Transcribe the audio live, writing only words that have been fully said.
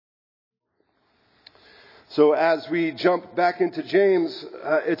So as we jump back into James,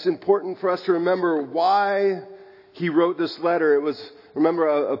 it's important for us to remember why he wrote this letter. It was, remember,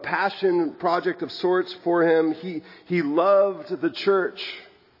 a passion project of sorts for him. He loved the church.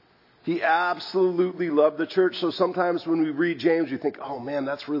 He absolutely loved the church. So sometimes when we read James, we think, oh man,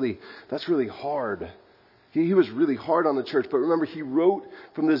 that's really hard. He was really hard on the church. But remember, he wrote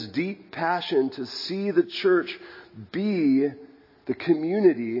from this deep passion to see the church be the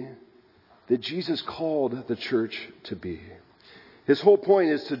community that Jesus called the church to be. His whole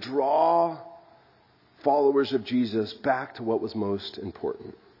point is to draw followers of Jesus back to what was most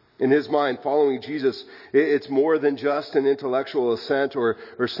important. In his mind, following Jesus, it's more than just an intellectual assent or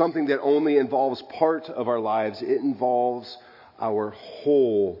something that only involves part of our lives. It involves our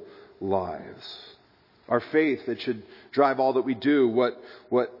whole lives. Our faith, it should drive all that we do,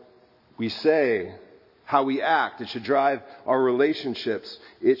 what we say, how we act. It should drive our relationships.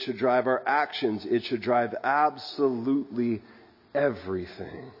 It should drive our actions. It should drive absolutely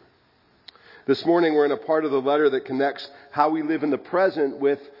everything. This morning we're in a part of the letter that connects how we live in the present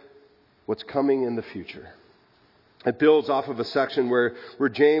with what's coming in the future. It builds off of a section where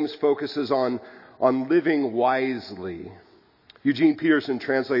James focuses on living wisely. Eugene Peterson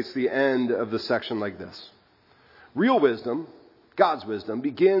translates the end of the section like this. Real wisdom, God's wisdom,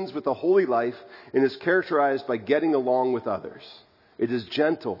 begins with a holy life and is characterized by getting along with others. It is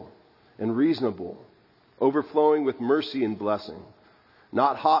gentle and reasonable, overflowing with mercy and blessing.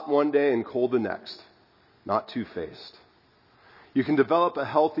 Not hot one day and cold the next. Not two-faced. You can develop a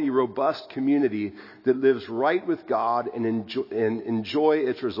healthy, robust community that lives right with God and enjoy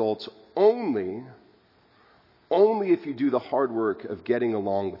its results only if you do the hard work of getting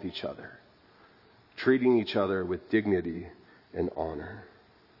along with each other, treating each other with dignity and honor.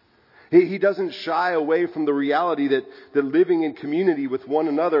 He doesn't shy away from the reality that living in community with one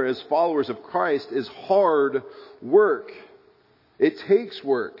another as followers of Christ is hard work. It takes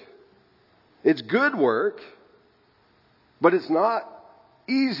work. It's good work, but it's not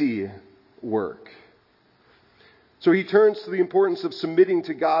easy work. So he turns to the importance of submitting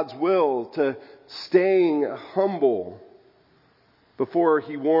to God's will, to staying humble, before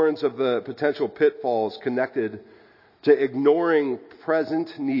he warns of the potential pitfalls connected to ignoring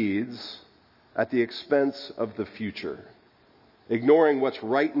present needs at the expense of the future. Ignoring what's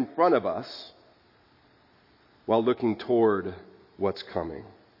right in front of us while looking toward what's coming.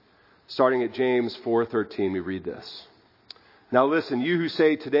 Starting at James 4:13, we read this. Now listen, you who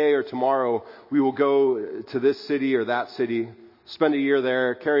say today or tomorrow we will go to this city or that city, spend a year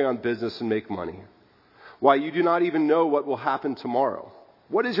there, carry on business and make money. Why, you do not even know what will happen tomorrow.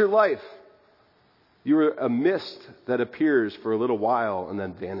 What is your life? You are a mist that appears for a little while and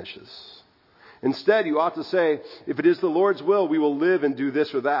then vanishes. Instead, you ought to say, if it is the Lord's will, we will live and do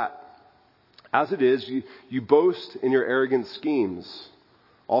this or that. As it is, you boast in your arrogant schemes.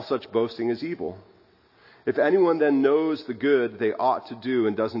 All such boasting is evil. If anyone then knows the good they ought to do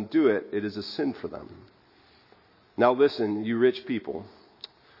and doesn't do it, it is a sin for them. Now listen, you rich people.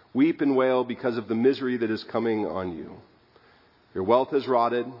 Weep and wail because of the misery that is coming on you. Your wealth has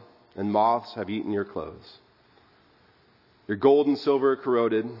rotted, and moths have eaten your clothes. Your gold and silver are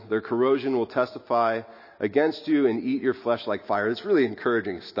corroded. Their corrosion will testify against you and eat your flesh like fire. It's really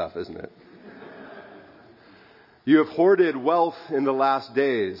encouraging stuff, isn't it? You have hoarded wealth in the last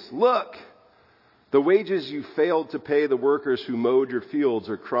days. Look, the wages you failed to pay the workers who mowed your fields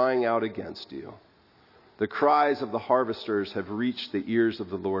are crying out against you. The cries of the harvesters have reached the ears of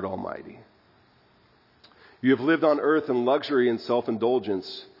the Lord Almighty. You have lived on earth in luxury and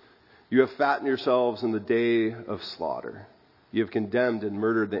self-indulgence. You have fattened yourselves in the day of slaughter. You have condemned and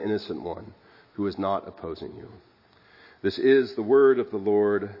murdered the innocent one who is not opposing you. This is the word of the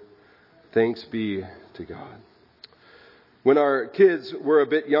Lord. Thanks be to God. When our kids were a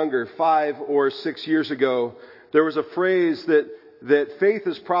bit younger, 5 or 6 years ago, there was a phrase that Faith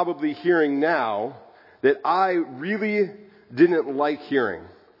is probably hearing now that I really didn't like hearing.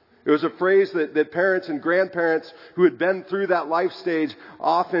 It was a phrase that parents and grandparents who had been through that life stage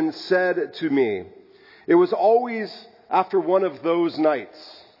often said to me. It was always after one of those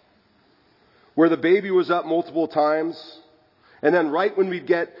nights where the baby was up multiple times, and then right when we'd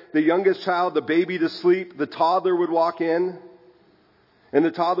get the youngest child, the baby, to sleep, the toddler would walk in. And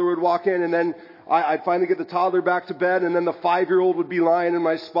the toddler would walk in, and then I'd finally get the toddler back to bed, and then the 5-year-old would be lying in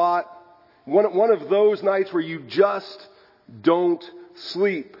my spot. One of those nights where you just don't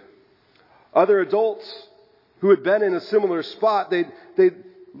sleep. Other adults who had been in a similar spot, they'd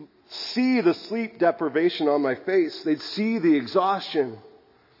see the sleep deprivation on my face. They'd see the exhaustion.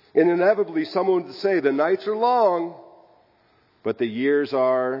 And inevitably someone would say, the nights are long, but the years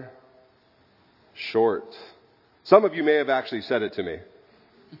are short. Some of you may have actually said it to me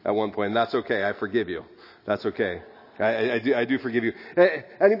at one point, and that's okay. I forgive you. That's okay. I do forgive you.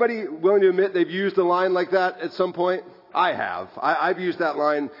 Anybody willing to admit they've used a line like that at some point? I have. I've used that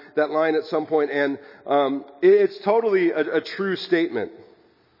line at some point, and it's totally a true statement.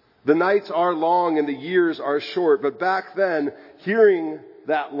 The nights are long and the years are short, but back then, hearing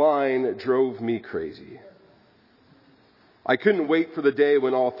that line drove me crazy. I couldn't wait for the day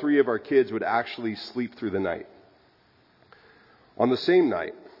when all three of our kids would actually sleep through the night. On the same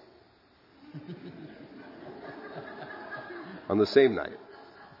night. On the same night.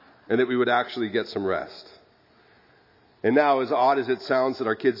 And that we would actually get some rest. And now, as odd as it sounds that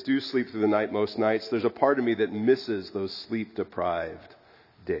our kids do sleep through the night most nights, there's a part of me that misses those sleep-deprived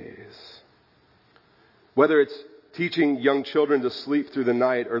days. Whether it's teaching young children to sleep through the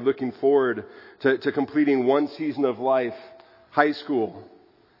night or looking forward to completing one season of life, high school,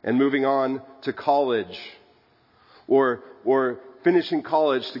 and moving on to college, or finishing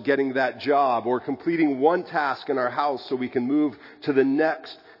college to getting that job, or completing one task in our house so we can move to the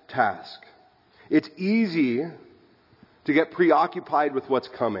next task. It's easy to get preoccupied with what's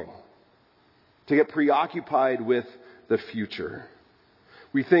coming, to get preoccupied with the future.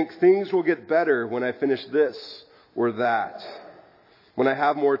 We think things will get better when I finish this or that, when I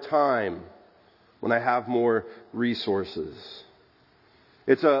have more time, when I have more resources.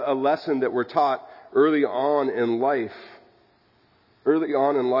 It's a lesson that we're taught early on in life,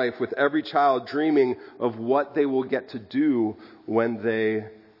 with every child dreaming of what they will get to do when they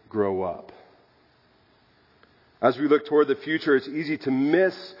grow up. As we look toward the future, it's easy to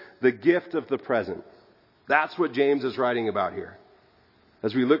miss the gift of the present. That's what James is writing about here.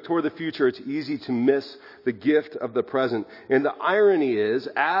 As we look toward the future, it's easy to miss the gift of the present. And the irony is,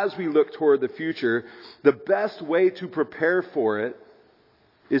 as we look toward the future, the best way to prepare for it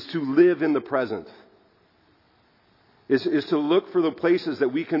is to live in the present. Is to look for the places that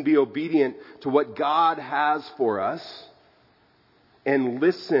we can be obedient to what God has for us and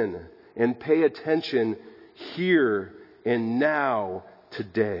listen and pay attention here and now,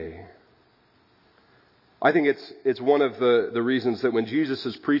 today. I think it's one of the reasons that when Jesus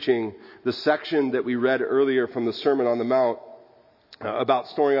is preaching the section that we read earlier from the Sermon on the Mount about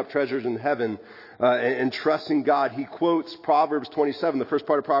storing up treasures in heaven and trusting God, he quotes Proverbs 27, the first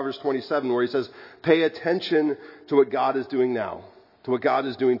part of Proverbs 27, where he says, pay attention to what God is doing now, to what God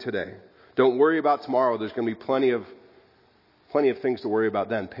is doing today. Don't worry about tomorrow. There's going to be plenty of things to worry about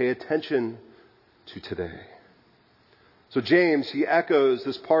then. Pay attention to today. So James, he echoes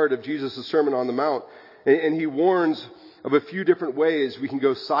this part of Jesus' Sermon on the Mount, and he warns of a few different ways we can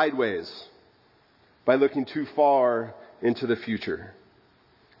go sideways by looking too far into the future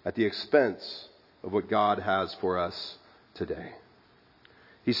at the expense of what God has for us today.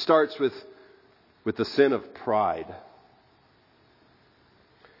 He starts with the sin of pride.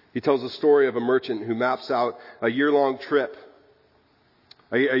 He tells the story of a merchant who maps out a year-long trip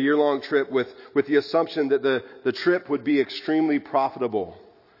with the assumption that the trip would be extremely profitable,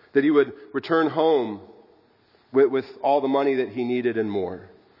 that he would return home with all the money that he needed and more.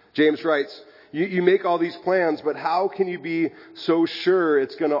 James writes, you make all these plans, but how can you be so sure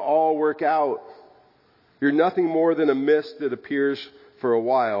it's going to all work out? You're nothing more than a mist that appears for a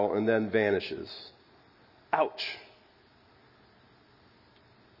while and then vanishes. Ouch.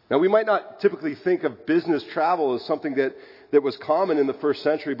 Now, we might not typically think of business travel as something that was common in the first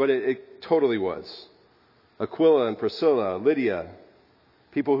century, but it totally was. Aquila and Priscilla, Lydia,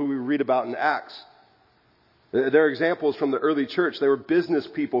 people who we read about in Acts. They're examples from the early church. They were business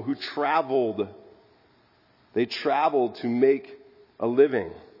people who traveled. They traveled to make a living.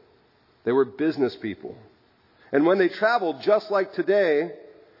 They were business people. And when they traveled, just like today,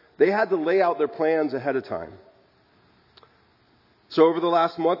 they had to lay out their plans ahead of time. So over the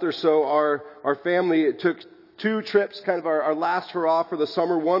last month or so, our family took 2 trips, kind of our last hurrah for the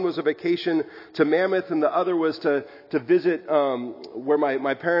summer. One was a vacation to Mammoth, and the other was to visit where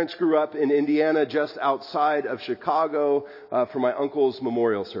my parents grew up in Indiana, just outside of Chicago, for my uncle's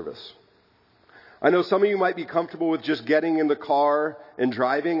memorial service. I know some of you might be comfortable with just getting in the car and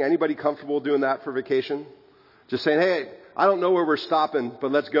driving. Anybody comfortable doing that for vacation? Just saying, hey, I don't know where we're stopping,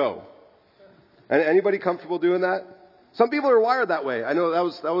 but let's go. And anybody comfortable doing that? Some people are wired that way. I know that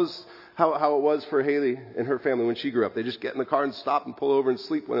was how it was for Haley and her family when she grew up. They just get in the car and stop and pull over and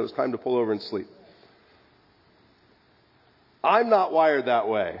sleep when it was time to pull over and sleep. I'm not wired that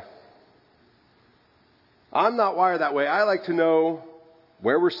way. I like to know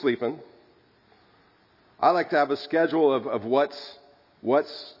where we're sleeping. I like to have a schedule of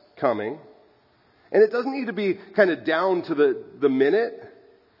what's coming. And it doesn't need to be kind of down to the minute.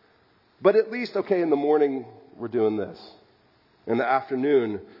 But at least, okay, in the morning, we're doing this. In the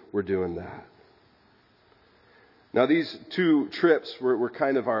afternoon, we're doing that. Now, these 2 trips were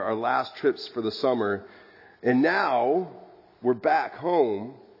kind of our last trips for the summer. And now, we're back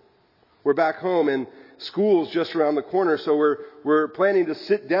home. We're back home, and school's just around the corner, so we're planning to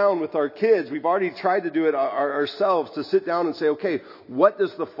sit down with our kids. We've already tried to do it ourselves, to sit down and say, okay, what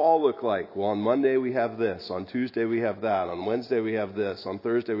does the fall look like? Well, on Monday we have this. On Tuesday we have that. On Wednesday we have this. On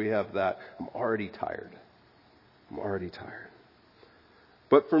Thursday we have that. I'm already tired.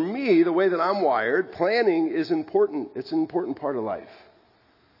 But for me, the way that I'm wired, planning is important. It's an important part of life.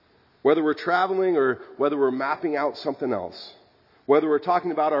 Whether we're traveling or whether we're mapping out something else. Whether we're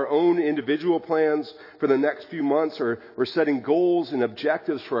talking about our own individual plans for the next few months, or we're setting goals and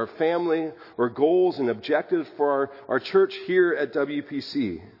objectives for our family, or goals and objectives for our church here at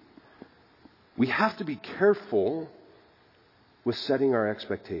WPC. We have to be careful with setting our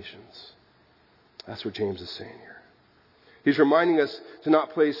expectations. That's what James is saying here. He's reminding us to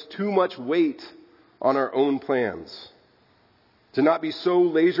not place too much weight on our own plans. To not be so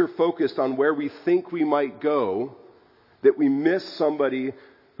laser focused on where we think we might go that we miss somebody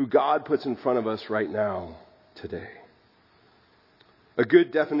who God puts in front of us right now, today. A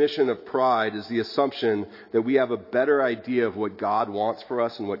good definition of pride is the assumption that we have a better idea of what God wants for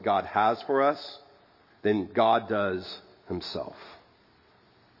us and what God has for us than God does himself.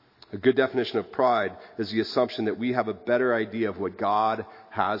 A good definition of pride is the assumption that we have a better idea of what God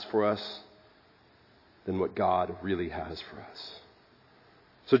has for us than what God really has for us.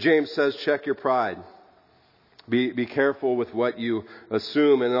 So James says, check your pride. Be careful with what you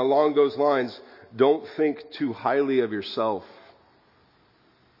assume. And along those lines, don't think too highly of yourself.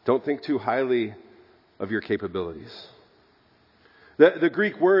 Don't think too highly of your capabilities. The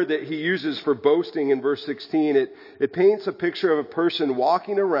Greek word that he uses for boasting in verse 16, it paints a picture of a person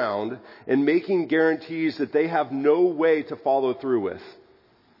walking around and making guarantees that they have no way to follow through with.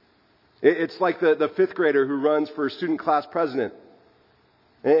 It's like the 5th grader who runs for student class president.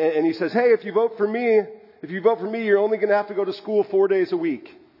 And he says, hey, if you vote for me, you're only going to have to go to school 4 days a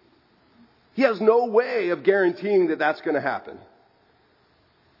week. He has no way of guaranteeing that that's going to happen.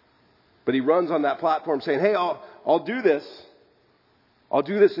 But he runs on that platform saying, hey, I'll do this. I'll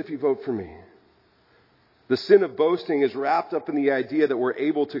do this if you vote for me. The sin of boasting is wrapped up in the idea that we're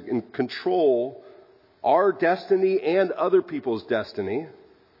able to control our destiny and other people's destiny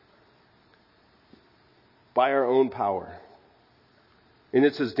by our own power. And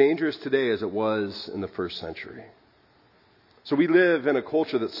it's as dangerous today as it was in the first century. So we live in a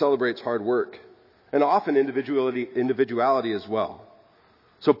culture that celebrates hard work and often individuality as well.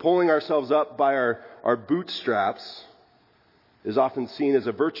 So pulling ourselves up by our bootstraps is often seen as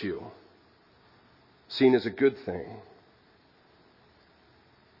a virtue, seen as a good thing.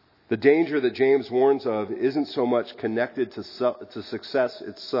 The danger that James warns of isn't so much connected to success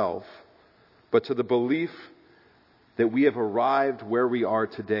itself, but to the belief that we have arrived where we are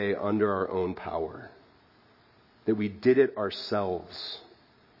today under our own power. That we did it ourselves.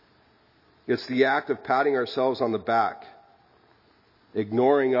 It's the act of patting ourselves on the back,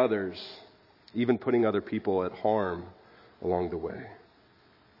 ignoring others, even putting other people at harm along the way.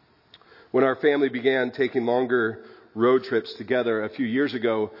 When our family began taking longer road trips together a few years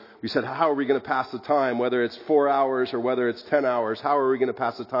ago, we said, how are we going to pass the time? Whether it's 4 hours or whether it's 10 hours, how are we going to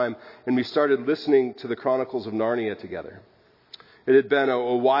pass the time? And we started listening to the Chronicles of Narnia together. It had been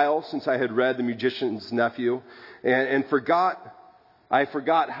a while since I had read The Magician's Nephew and I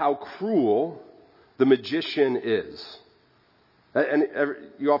forgot how cruel the magician is. And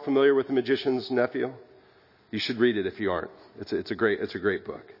you all familiar with The Magician's Nephew? You should read it if you aren't. It's a great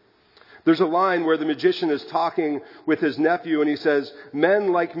book. There's a line where the magician is talking with his nephew and he says,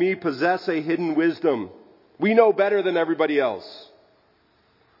 men like me possess a hidden wisdom. We know better than everybody else.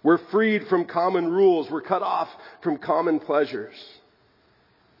 We're freed from common rules. We're cut off from common pleasures.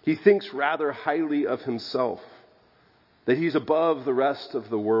 He thinks rather highly of himself, that he's above the rest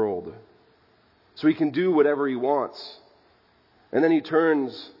of the world. So he can do whatever he wants. And then he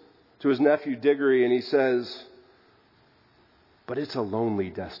turns to his nephew Diggory and he says, but it's a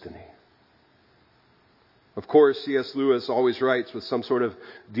lonely destiny. Of course, C.S. Lewis always writes with some sort of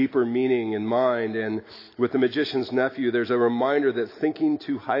deeper meaning in mind. And with The Magician's Nephew, there's a reminder that thinking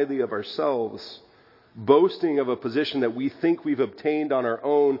too highly of ourselves, boasting of a position that we think we've obtained on our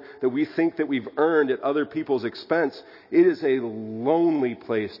own, that we think that we've earned at other people's expense, it is a lonely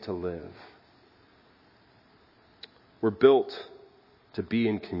place to live. We're built to be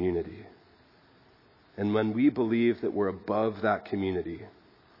in community. And when we believe that we're above that community,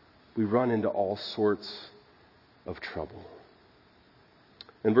 we run into all sorts of trouble.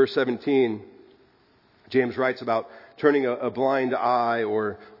 In verse 17, James writes about turning a blind eye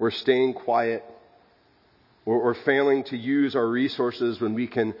or staying quiet or failing to use our resources when we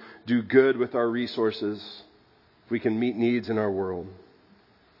can do good with our resources, we can meet needs in our world.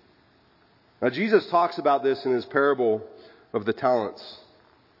 Now, Jesus talks about this in his parable of the talents.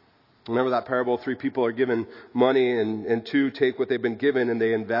 Remember that parable? 3 people are given money and 2 take what they've been given and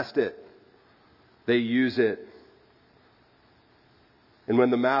they invest it. They use it. And when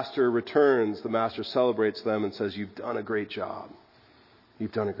the master returns, the master celebrates them and says, "You've done a great job.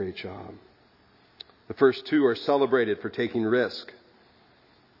 You've done a great job." The first 2 are celebrated for taking risk.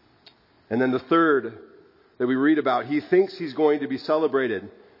 And then the third that we read about, he thinks he's going to be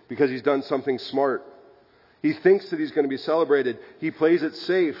celebrated because he's done something smart. He thinks that he's going to be celebrated. He plays it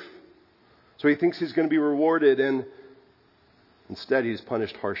safe. So he thinks he's going to be rewarded, and instead he's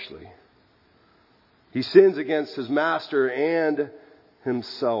punished harshly. He sins against his master and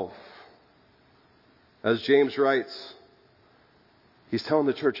himself. As James writes, he's telling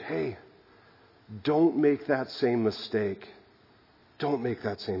the church, hey, don't make that same mistake. Don't make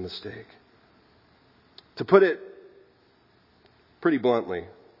that same mistake. To put it pretty bluntly,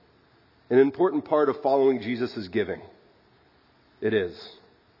 an important part of following Jesus is giving. It is.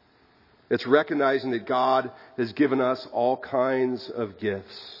 It's recognizing that God has given us all kinds of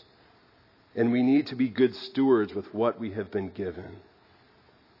gifts, and we need to be good stewards with what we have been given.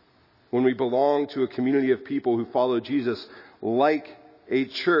 When we belong to a community of people who follow Jesus like a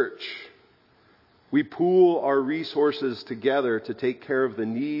church, we pool our resources together to take care of the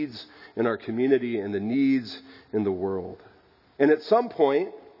needs in our community and the needs in the world. And at some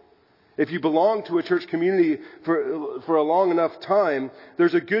point, if you belong to a church community for a long enough time,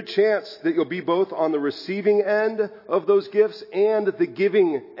 there's a good chance that you'll be both on the receiving end of those gifts and the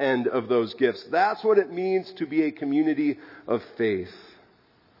giving end of those gifts. That's what it means to be a community of faith.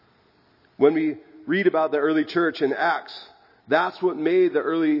 When we read about the early church in Acts, that's what made the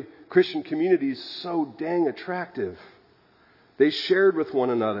early Christian communities so dang attractive. They shared with one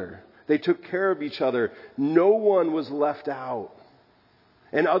another. They took care of each other. No one was left out.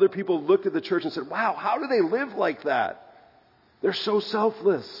 And other people looked at the church and said, wow, how do they live like that? They're so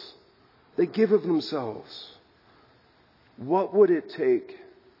selfless. They give of themselves. What would it take?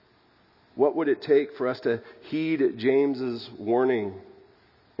 What would it take for us to heed James's warning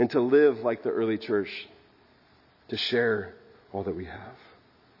and to live like the early church, to share all that we have?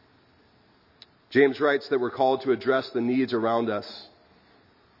 James writes that we're called to address the needs around us,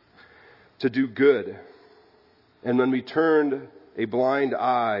 to do good. And when we turn a blind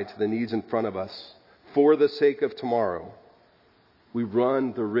eye to the needs in front of us for the sake of tomorrow, we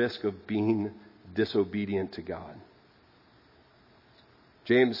run the risk of being disobedient to God.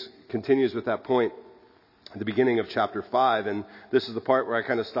 James continues with that point at the beginning of chapter 5, and this is the part where I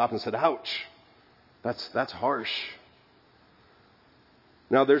kind of stopped and said, ouch, that's harsh.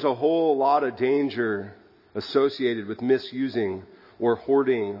 Now, there's a whole lot of danger associated with misusing or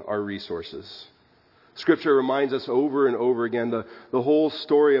hoarding our resources. Scripture reminds us over and over again, the whole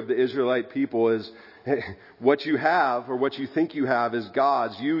story of the Israelite people is what you have or what you think you have is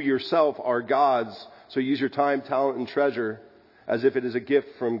God's. You yourself are God's. So use your time, talent, and treasure as if it is a gift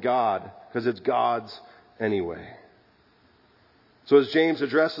from God, because it's God's anyway. So as James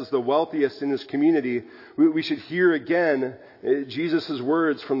addresses the wealthiest in his community, we should hear again Jesus'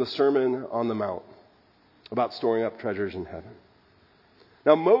 words from the Sermon on the Mount about storing up treasures in heaven.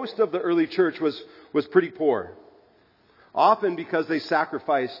 Now, most of the early church was pretty poor, often because they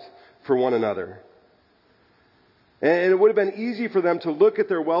sacrificed for one another. And it would have been easy for them to look at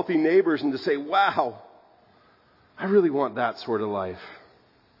their wealthy neighbors and to say, wow, I really want that sort of life.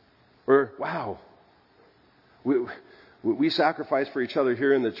 Or, wow, we sacrifice for each other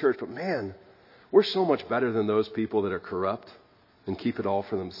here in the church, but man, we're so much better than those people that are corrupt and keep it all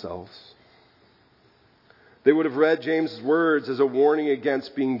for themselves. They would have read James' words as a warning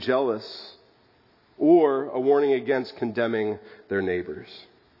against being jealous or a warning against condemning their neighbors.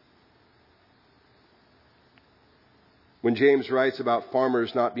 When James writes about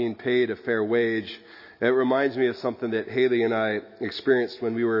farmers not being paid a fair wage, it reminds me of something that Haley and I experienced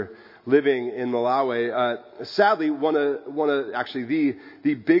when we were living in Malawi. Sadly,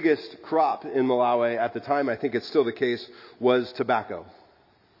 the biggest crop in Malawi at the time, I think it's still the case, was tobacco.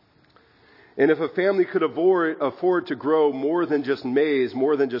 And if a family could afford to grow more than just maize,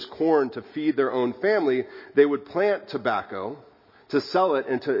 more than just corn to feed their own family, they would plant tobacco to sell it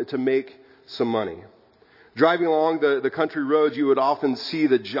and to make some money. Driving along the country roads, you would often see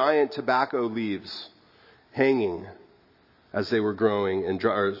the giant tobacco leaves hanging as they were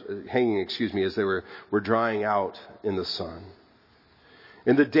as they were drying out in the sun.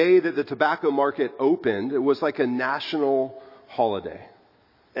 And the day that the tobacco market opened, it was like a national holiday.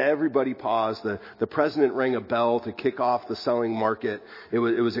 Everybody paused. The president rang a bell to kick off the selling market. It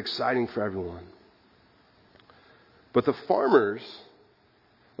was exciting for everyone. But the farmers,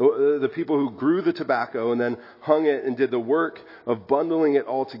 the people who grew the tobacco and then hung it and did the work of bundling it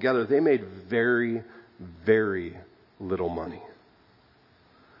all together, they made very, very little money.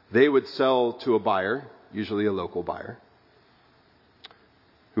 They would sell to a buyer, usually a local buyer,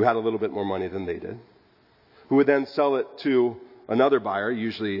 who had a little bit more money than they did, who would then sell it to another buyer,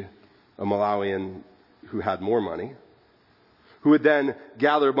 usually a Malawian who had more money, who would then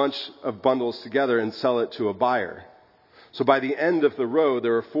gather a bunch of bundles together and sell it to a buyer. So by the end of the road,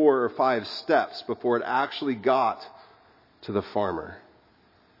 there were 4 or 5 steps before it actually got to the farmer.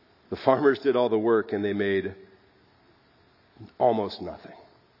 The farmers did all the work and they made almost nothing.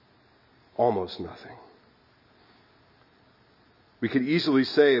 Almost nothing. We could easily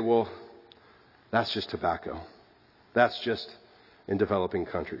say, well, that's just tobacco. That's just in developing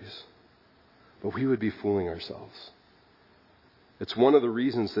countries. But we would be fooling ourselves. It's one of the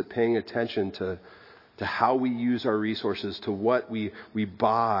reasons that paying attention to how we use our resources, to what we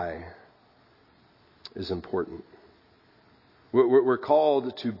buy, is important. We're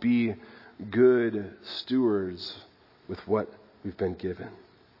called to be good stewards with what we've been given.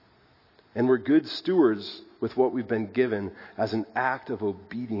 And we're good stewards with what we've been given as an act of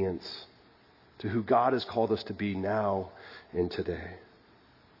obedience to who God has called us to be now and today.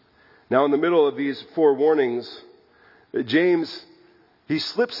 Now, in the middle of these 4 warnings, James, he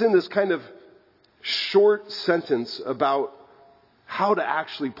slips in this kind of short sentence about how to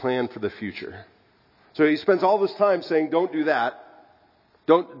actually plan for the future. So he spends all this time saying, don't do that.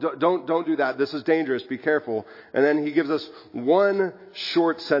 Don't do that. This is dangerous. Be careful. And then he gives us one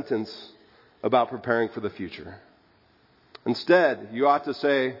short sentence about preparing for the future. Instead, you ought to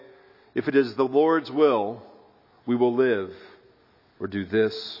say, if it is the Lord's will, we will live or do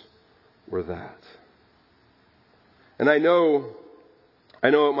this or that. And I know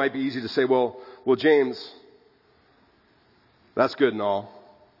it might be easy to say, well, James, that's good and all,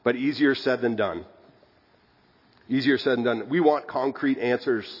 but easier said than done. Easier said than done. We want concrete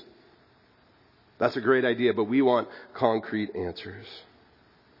answers. That's a great idea, but we want concrete answers.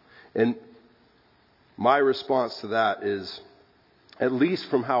 And my response to that is, at least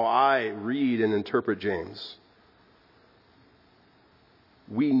from how I read and interpret James,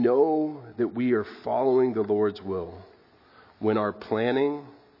 we know that we are following the Lord's will when our planning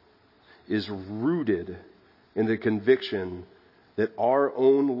is rooted in the conviction that our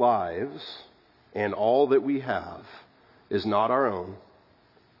own lives and all that we have is not our own,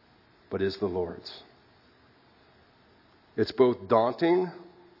 but is the Lord's. It's both daunting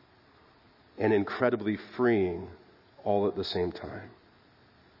and incredibly freeing all at the same time.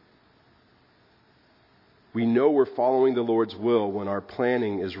 We know we're following the Lord's will when our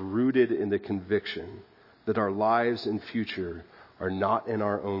planning is rooted in the conviction that our lives and future are not in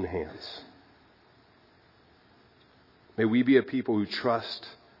our own hands. May we be a people who trust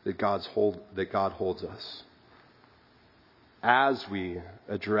that God holds us as we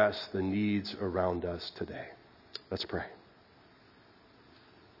address the needs around us today. Let's pray.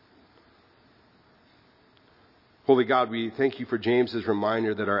 Holy God, we thank you for James's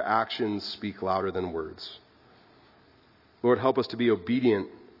reminder that our actions speak louder than words. Lord, help us to be obedient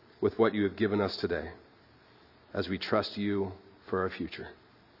with what you have given us today as we trust you for our future.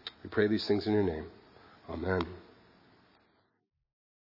 We pray these things in your name. Amen.